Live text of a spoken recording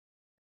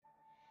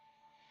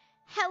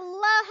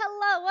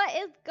Hello, what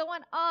is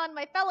going on,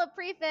 my fellow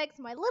prefects,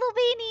 my little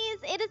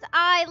beanies? It is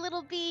I,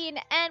 Little Bean,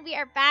 and we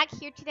are back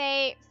here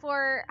today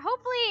for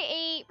hopefully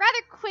a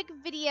rather quick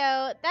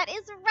video. That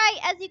is right,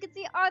 as you can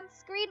see on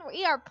screen,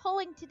 we are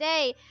pulling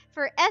today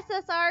for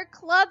SSR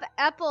Club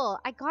Epel.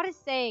 I gotta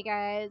say,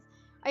 guys,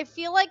 I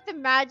feel like the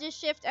Magus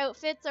Shift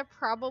outfits are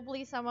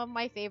probably some of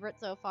my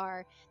favorites so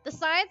far. The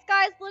science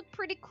guys look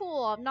pretty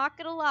cool, I'm not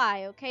gonna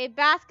lie, okay?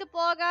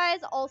 Basketball guys,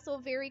 also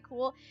very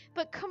cool,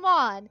 but come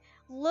on.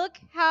 Look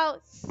how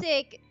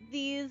sick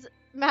these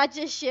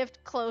Magus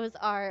Shift clothes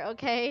are,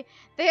 okay?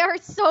 They are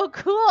so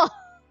cool.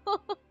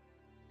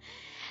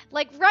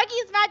 Like,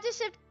 Ruggy's Magus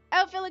Shift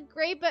outfit look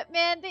great, but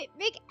man, they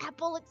make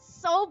Epel look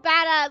so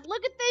badass.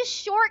 Look at this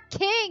short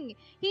king.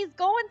 He's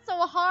going so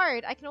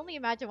hard. I can only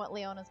imagine what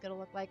Leona's gonna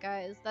look like,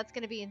 guys. That's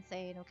gonna be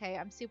insane, okay?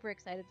 I'm super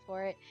excited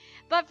for it.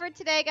 But for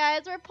today,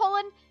 guys, we're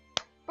pulling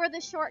for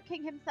the short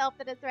king himself.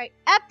 That is right.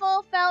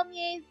 Epel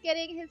Felmier is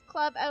getting his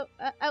club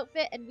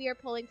outfit, and we are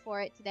pulling for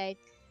it today.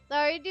 So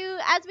I do,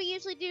 as we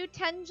usually do,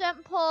 10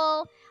 jump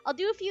pull. I'll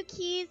do a few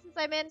keys since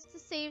I managed to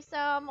save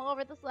some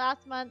over this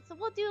last month. So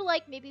we'll do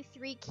like maybe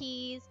 3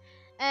 keys.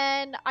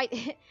 And I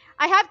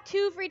have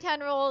 2 free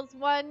 10 rolls.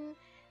 One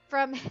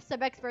from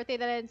Sebek's birthday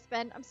that I didn't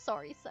spend. I'm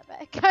sorry,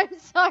 Sebek. I'm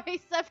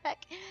sorry, Sebek.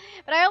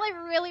 But I only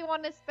really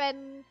want to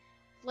spend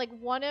like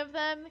one of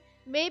them.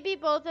 Maybe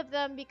both of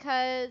them,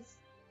 because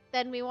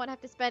then we won't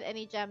have to spend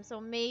any gems.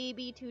 So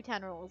maybe 2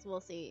 10 rolls.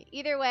 We'll see.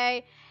 Either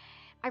way,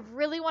 I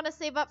really want to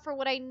save up for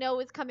what I know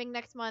is coming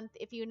next month.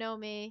 If you know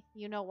me,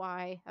 you know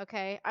why.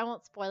 Okay, I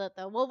won't spoil it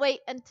though. We'll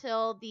wait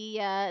until the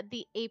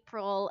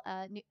April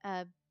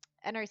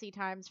NRC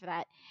times for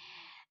that.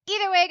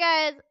 Either way,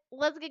 guys,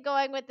 let's get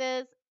going with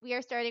this. We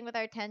are starting with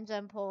our 10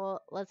 gem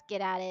pull. Let's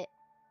get at it.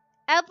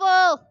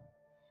 Epel,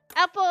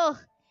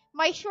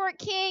 my short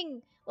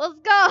king. Let's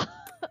go.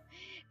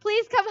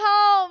 Please come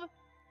home.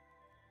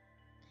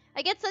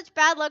 I get such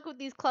bad luck with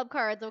these club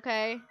cards,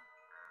 okay?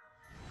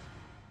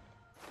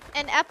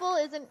 And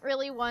Epel isn't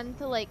really one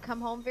to like come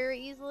home very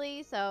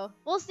easily, so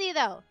we'll see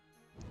though.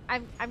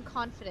 I'm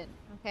confident,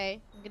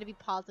 okay? I'm gonna be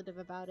positive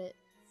about it.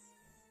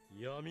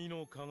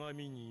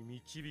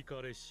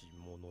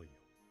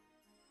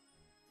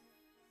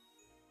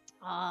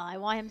 Oh, I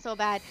want him so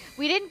bad.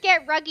 We didn't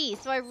get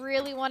Ruggy, so I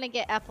really want to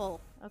get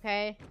Epel,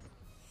 okay?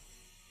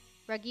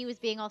 Ruggy was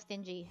being all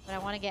stingy, but I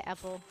want to get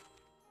Epel.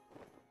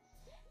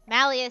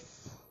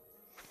 Malleus,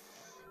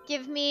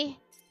 give me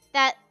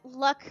that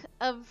luck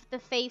of the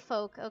Fae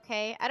folk,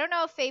 okay? I don't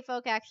know if Fae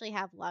folk actually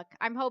have luck.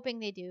 I'm hoping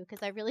they do,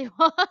 because I really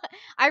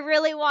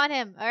want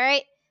him. All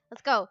right,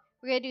 let's go.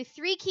 We're gonna do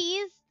 3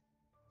 keys.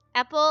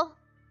 Epel.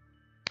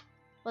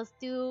 Let's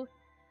do.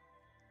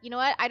 You know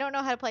what? I don't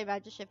know how to play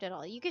Magus Shift at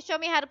all. You can show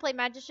me how to play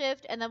Magus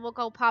Shift, and then we'll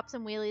go pop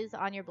some wheelies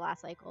on your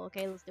blast cycle.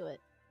 Okay, let's do it.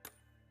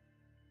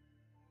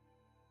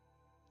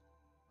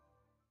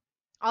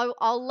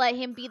 I'll let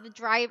him be the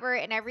driver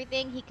and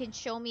everything. He can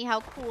show me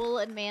how cool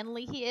and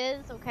manly he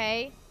is,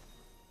 okay?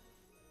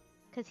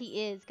 Because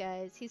he is,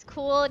 guys. He's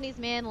cool and he's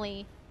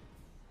manly.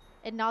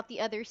 And not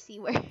the other C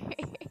word.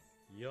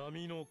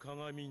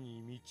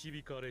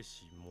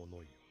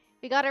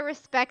 We gotta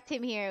respect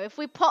him here. If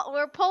we're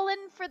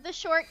pulling for the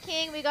short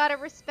king, we gotta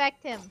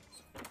respect him.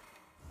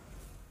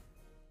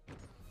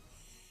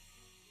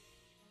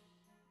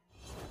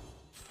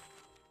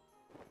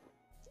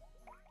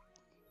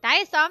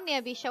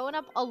 Diasomnia be showing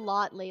up a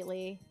lot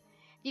lately.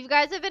 If you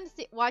guys have been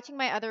watching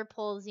my other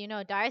pulls, you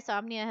know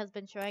Diasomnia has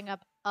been showing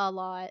up a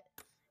lot.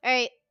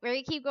 Alright, we're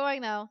gonna keep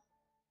going though.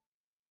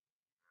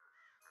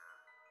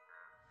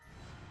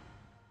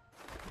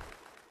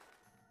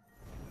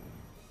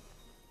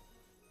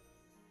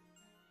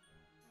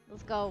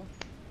 Let's go.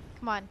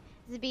 Come on.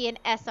 This would be an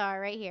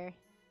SR right here.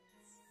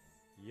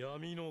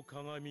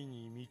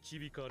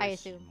 I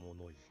assume.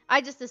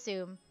 I just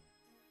assume.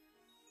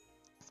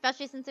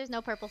 Especially since there's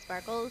no purple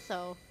sparkles,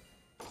 so.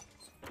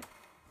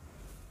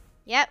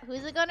 Yep,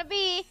 who's it gonna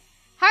be?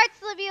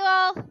 Hearts love you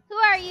all! Who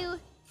are you?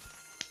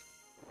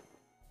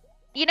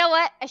 You know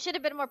what? I should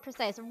have been more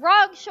precise.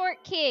 Wrong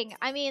short king!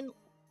 I mean,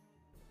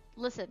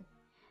 listen.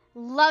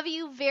 Love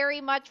you very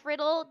much,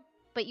 Riddle,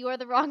 but you are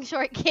the wrong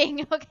short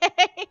king,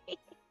 okay?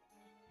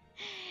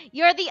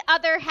 You're the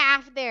other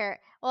half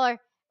there. Or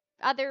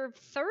other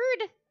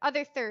third?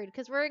 Other third,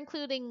 because we're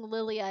including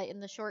Lilia in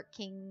the short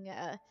king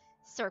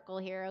circle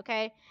here,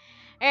 okay?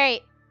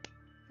 Alright.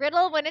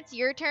 Riddle, when it's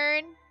your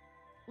turn,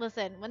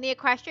 listen, when the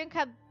Equestrian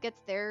Club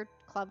gets their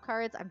club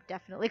cards, I'm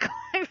definitely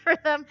going for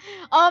them.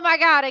 Oh my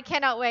god, I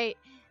cannot wait.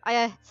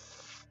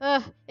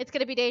 It's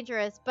gonna be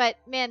dangerous. But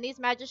man, these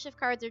Magus Shift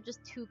cards are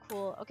just too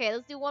cool. Okay,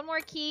 let's do one more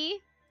key.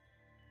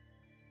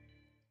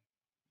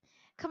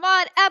 Come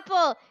on,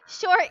 Epel!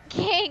 Short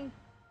king!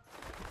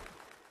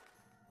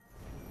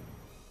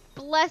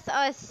 Bless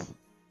us.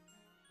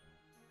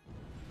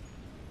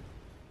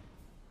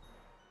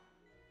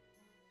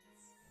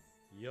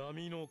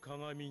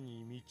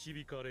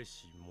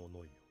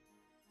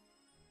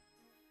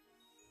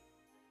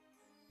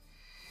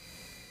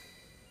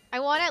 I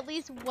want at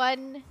least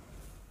one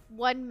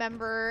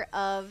member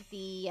of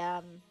the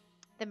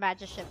the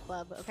Magiship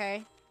Club,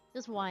 okay?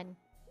 Just one.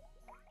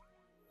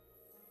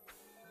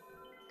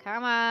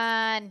 Come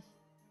on.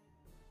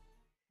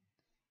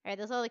 Alright,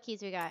 those are all the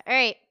keys we got.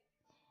 Alright.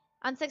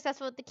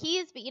 Unsuccessful with the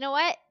keys, but you know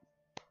what?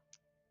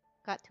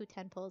 Got 2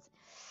 10 pulls.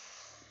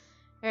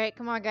 Alright,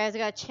 come on, guys. I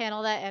gotta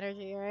channel that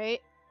energy,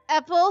 alright?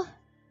 Epel,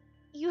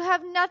 you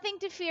have nothing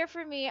to fear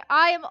from me.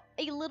 I am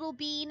a little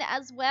bean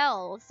as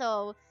well.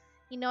 So,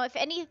 you know, if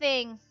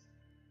anything,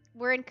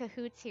 we're in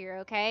cahoots here,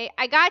 okay?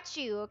 I got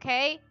you,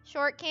 okay?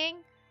 Short King,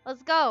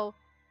 let's go.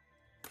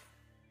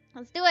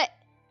 Let's do it.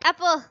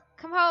 Epel,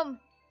 come home.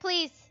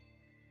 Please.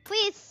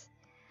 Please.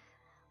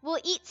 We'll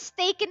eat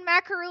steak and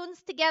macaroons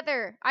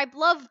together. I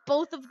love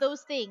both of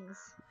those things.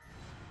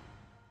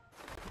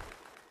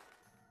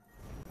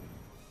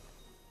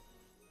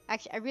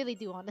 Actually, I really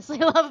do honestly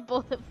love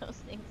both of those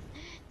things.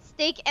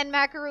 Steak and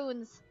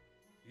macaroons.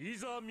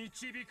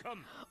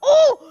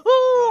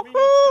 Oh!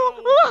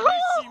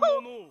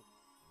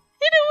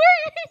 It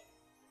worked!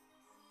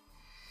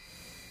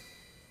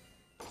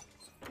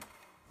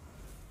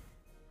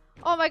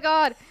 Oh my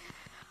god.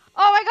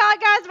 Oh my god,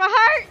 guys, my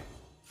heart!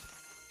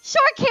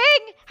 Short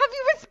King, have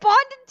you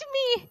responded to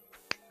me?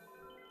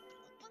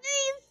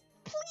 Please,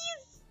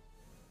 please.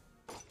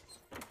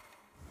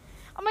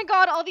 Oh my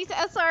god, all these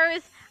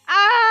SRs.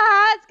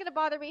 Ah, it's gonna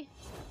bother me.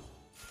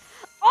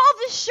 All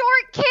the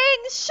Short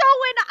Kings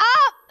showing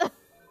up!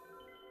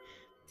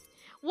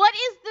 What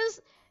is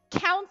this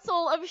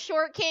council of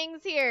Short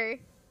Kings here?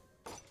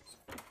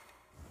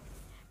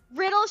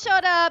 Riddle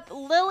showed up.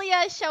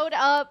 Lilia showed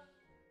up.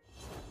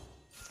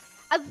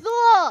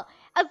 Azul!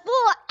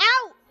 Azul,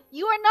 out!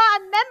 You are not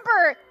a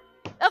member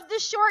of the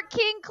Short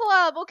King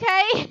Club,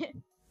 okay?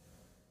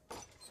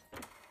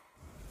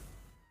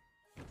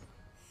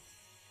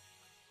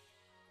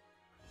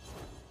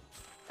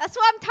 That's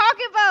what I'm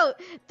talking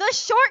about! The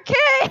Short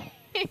King!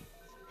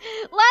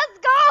 Let's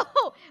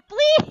go!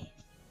 Please!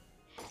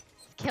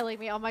 It's killing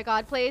me. Oh my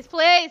god, please,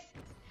 please!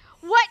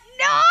 What?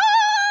 No!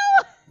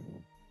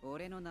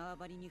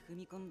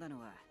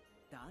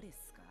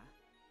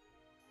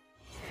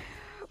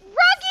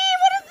 Ruggy,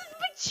 what is this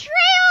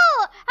betrayal?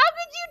 How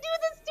could you do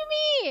this to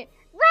me?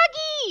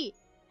 Ruggy!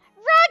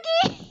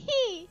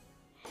 Ruggy!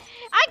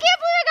 I can't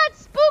believe I got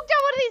spooked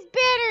on one of these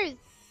banners.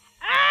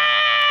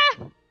 Ah!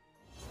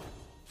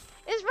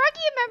 Is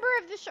Ruggy a member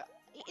of the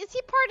is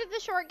he part of the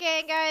Short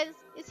Gang, guys?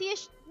 Is he a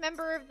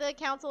member of the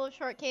Council of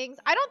Short Kings?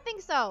 I don't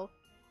think so.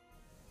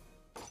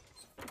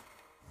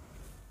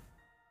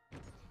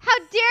 How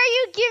dare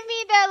you give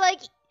me that,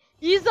 like,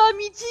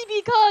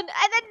 Izamichibi-kan,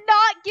 and then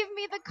not give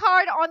me the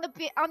card on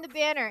the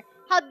banner?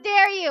 How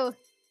dare you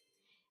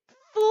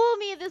fool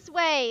me this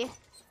way?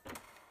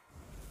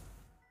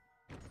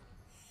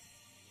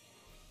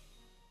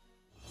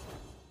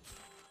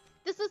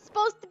 This was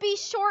supposed to be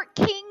Short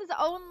Kings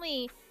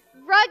only.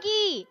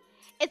 Ruggy,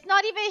 it's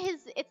not even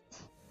his.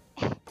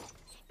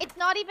 It's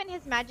not even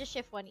his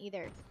Magiship one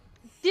either.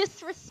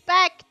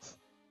 Disrespect.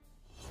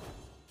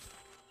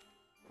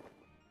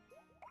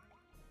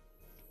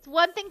 It's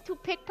one thing to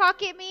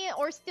pickpocket me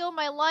or steal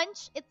my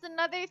lunch. It's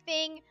another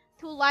thing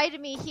to lie to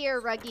me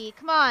here, Ruggy.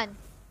 Come on.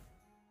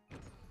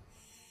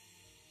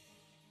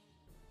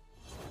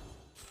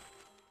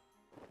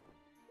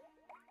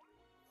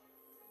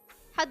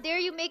 How dare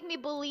you make me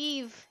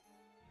believe?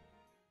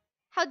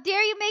 How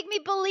dare you make me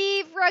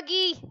believe,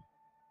 Ruggy?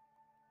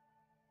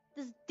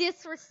 This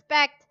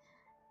disrespect.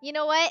 You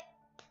know what?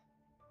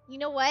 You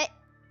know what?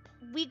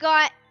 We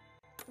got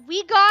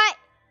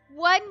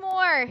one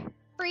more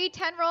free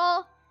 10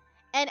 roll.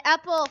 And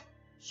Epel,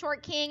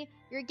 Short King,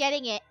 you're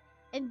getting it.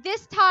 And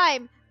this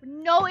time,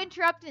 no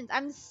interruptions.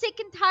 I'm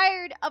sick and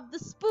tired of the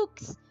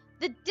spooks,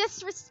 the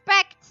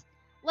disrespect.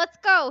 Let's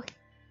go.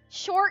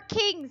 Short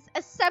Kings,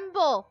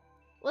 assemble.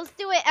 Let's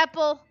do it,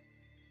 Epel.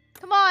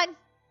 Come on.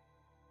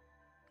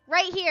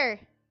 Right here.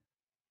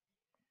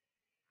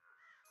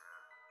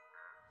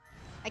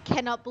 I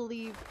cannot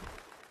believe.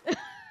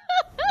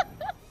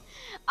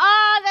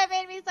 Ah, that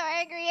made me so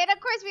angry. And of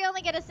course, we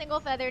only get a single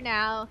feather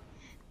now.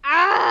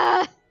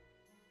 Ah!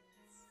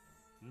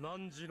 I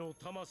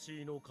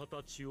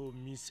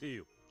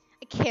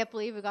can't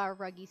believe we got a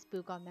Ruggy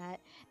spook on that.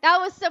 That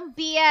was some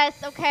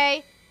BS,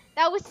 okay?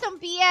 That was some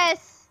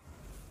BS.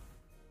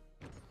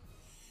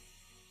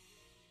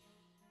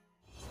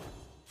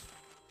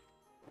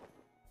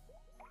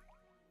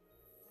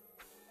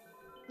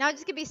 Now I'm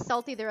just gonna be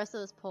salty the rest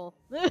of this poll.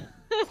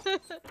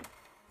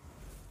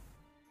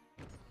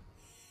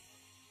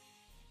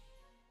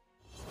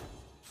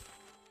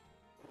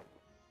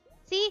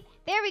 See?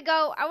 There we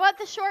go. I want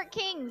the Short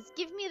Kings.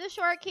 Give me the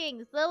Short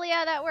Kings.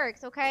 Lilia, that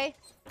works, okay?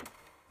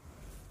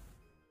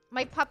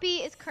 My puppy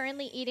is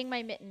currently eating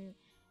my mitten.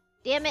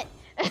 Damn it.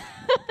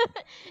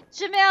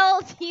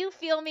 Jamel, do you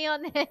feel me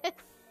on this?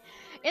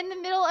 In the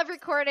middle of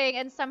recording,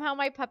 and somehow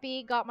my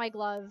puppy got my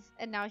glove,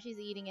 and now she's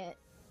eating it.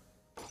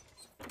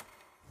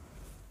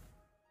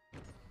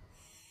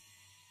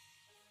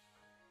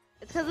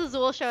 It's because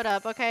Azul showed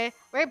up, okay?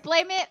 Right,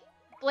 blame it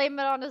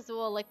on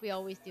Azul like we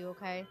always do,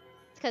 okay?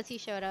 It's because he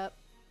showed up.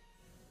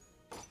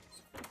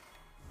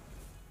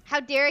 How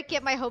dare it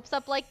get my hopes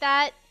up like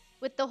that?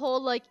 With the whole,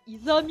 like,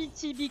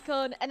 Izamichi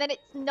Beacon. And then it's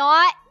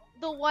not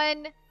the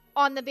one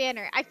on the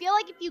banner. I feel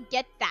like if you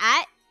get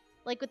that,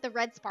 like with the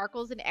red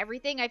sparkles and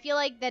everything, I feel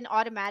like then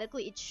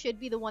automatically it should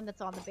be the one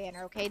that's on the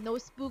banner, okay? No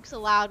spooks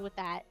allowed with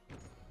that.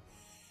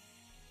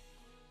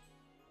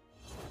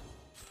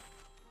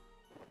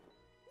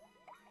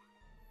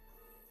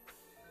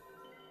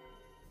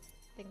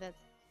 I think that's...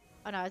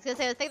 Oh no, I was gonna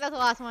say, I think that's the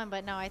last one,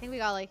 but no, I think we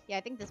got like... Yeah,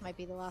 I think this might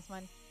be the last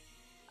one.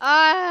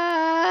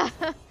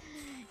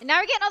 And now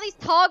we're getting all these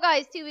tall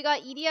guys too. We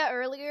got Idia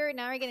earlier,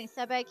 now we're getting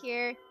Sebek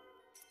here.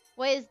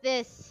 What is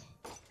this?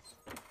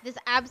 This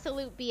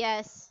absolute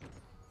BS.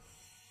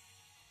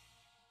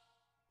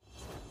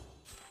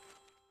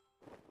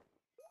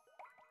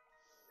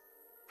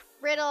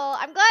 Riddle.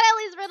 I'm glad at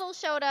least Riddle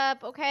showed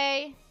up,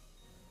 okay?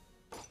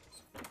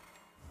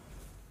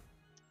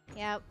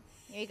 Yep,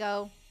 here you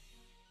go.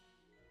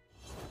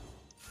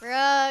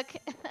 Brooke,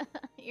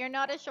 you're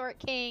not a short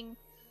king.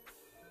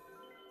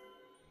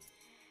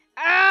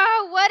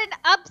 Oh, what an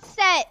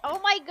upset. Oh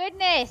my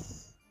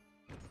goodness.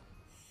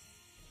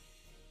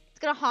 It's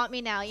gonna haunt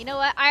me now. You know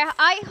what?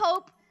 I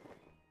hope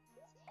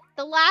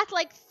the last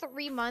like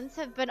 3 months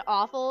have been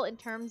awful in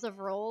terms of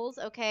roles,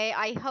 okay?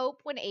 I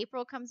hope when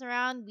April comes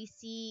around we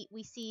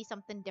see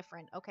something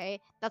different, okay?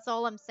 That's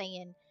all I'm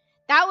saying.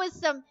 That was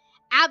some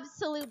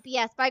absolute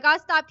BS. But I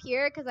gotta stop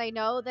here because I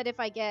know that if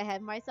I get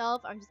ahead of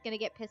myself, I'm just gonna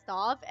get pissed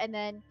off, and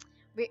then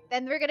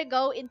we're gonna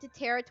go into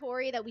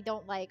territory that we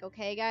don't like,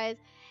 okay, guys?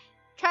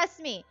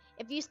 Trust me,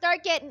 if you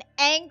start getting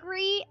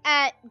angry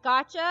at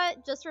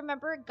gacha, just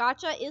remember,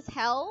 gacha is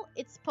hell.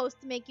 It's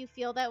supposed to make you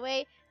feel that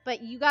way,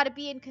 but you gotta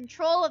be in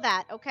control of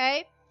that,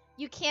 okay?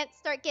 You can't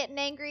start getting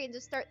angry and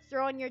just start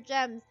throwing your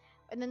gems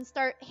and then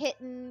start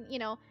hitting, you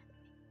know,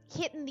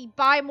 hitting the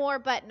buy more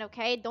button,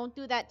 okay? Don't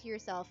do that to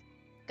yourself.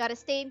 Gotta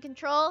stay in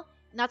control,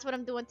 and that's what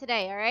I'm doing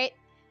today, alright?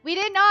 We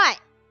did not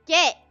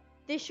get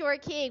the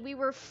short king. We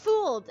were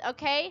fooled,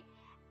 okay?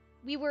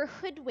 We were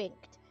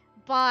hoodwinked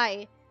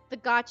by the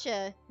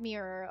gotcha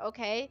mirror,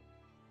 okay?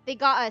 They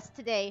got us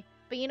today.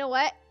 But you know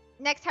what?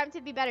 Next time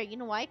to be better. You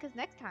know why? Because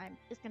next time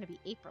is going to be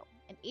April.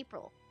 And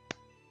April,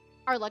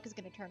 our luck is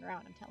going to turn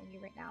around. I'm telling you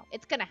right now.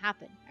 It's going to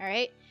happen, all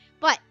right?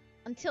 But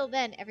until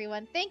then,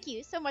 everyone, thank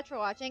you so much for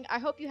watching. I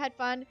hope you had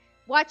fun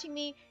watching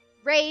me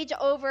rage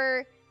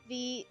over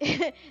the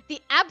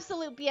the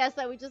absolute BS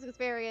that we just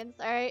experienced,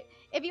 all right?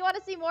 If you want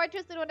to see more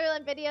Twisted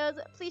Wonderland videos,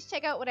 please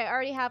check out what I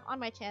already have on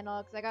my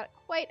channel because I got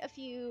quite a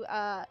few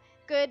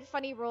good,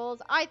 funny roles,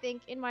 I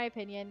think, in my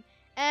opinion.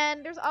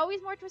 And there's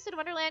always more Twisted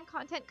Wonderland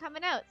content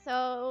coming out.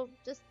 So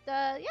just,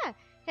 yeah,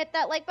 hit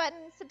that like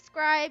button,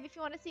 subscribe if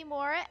you want to see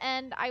more.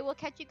 And I will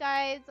catch you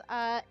guys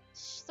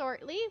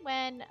shortly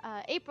when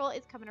April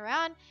is coming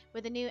around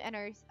with a new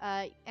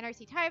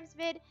NRC Times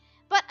vid.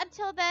 But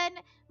until then,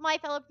 my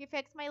fellow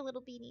prefects, my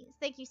little beanies,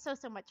 thank you so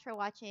much for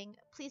watching.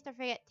 Please don't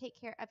forget to take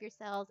care of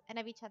yourselves and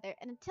of each other.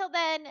 And until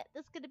then,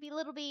 this is going to be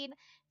Little Bean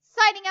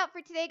signing out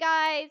for today,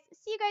 guys.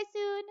 See you guys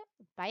soon.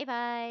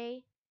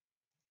 Bye-bye.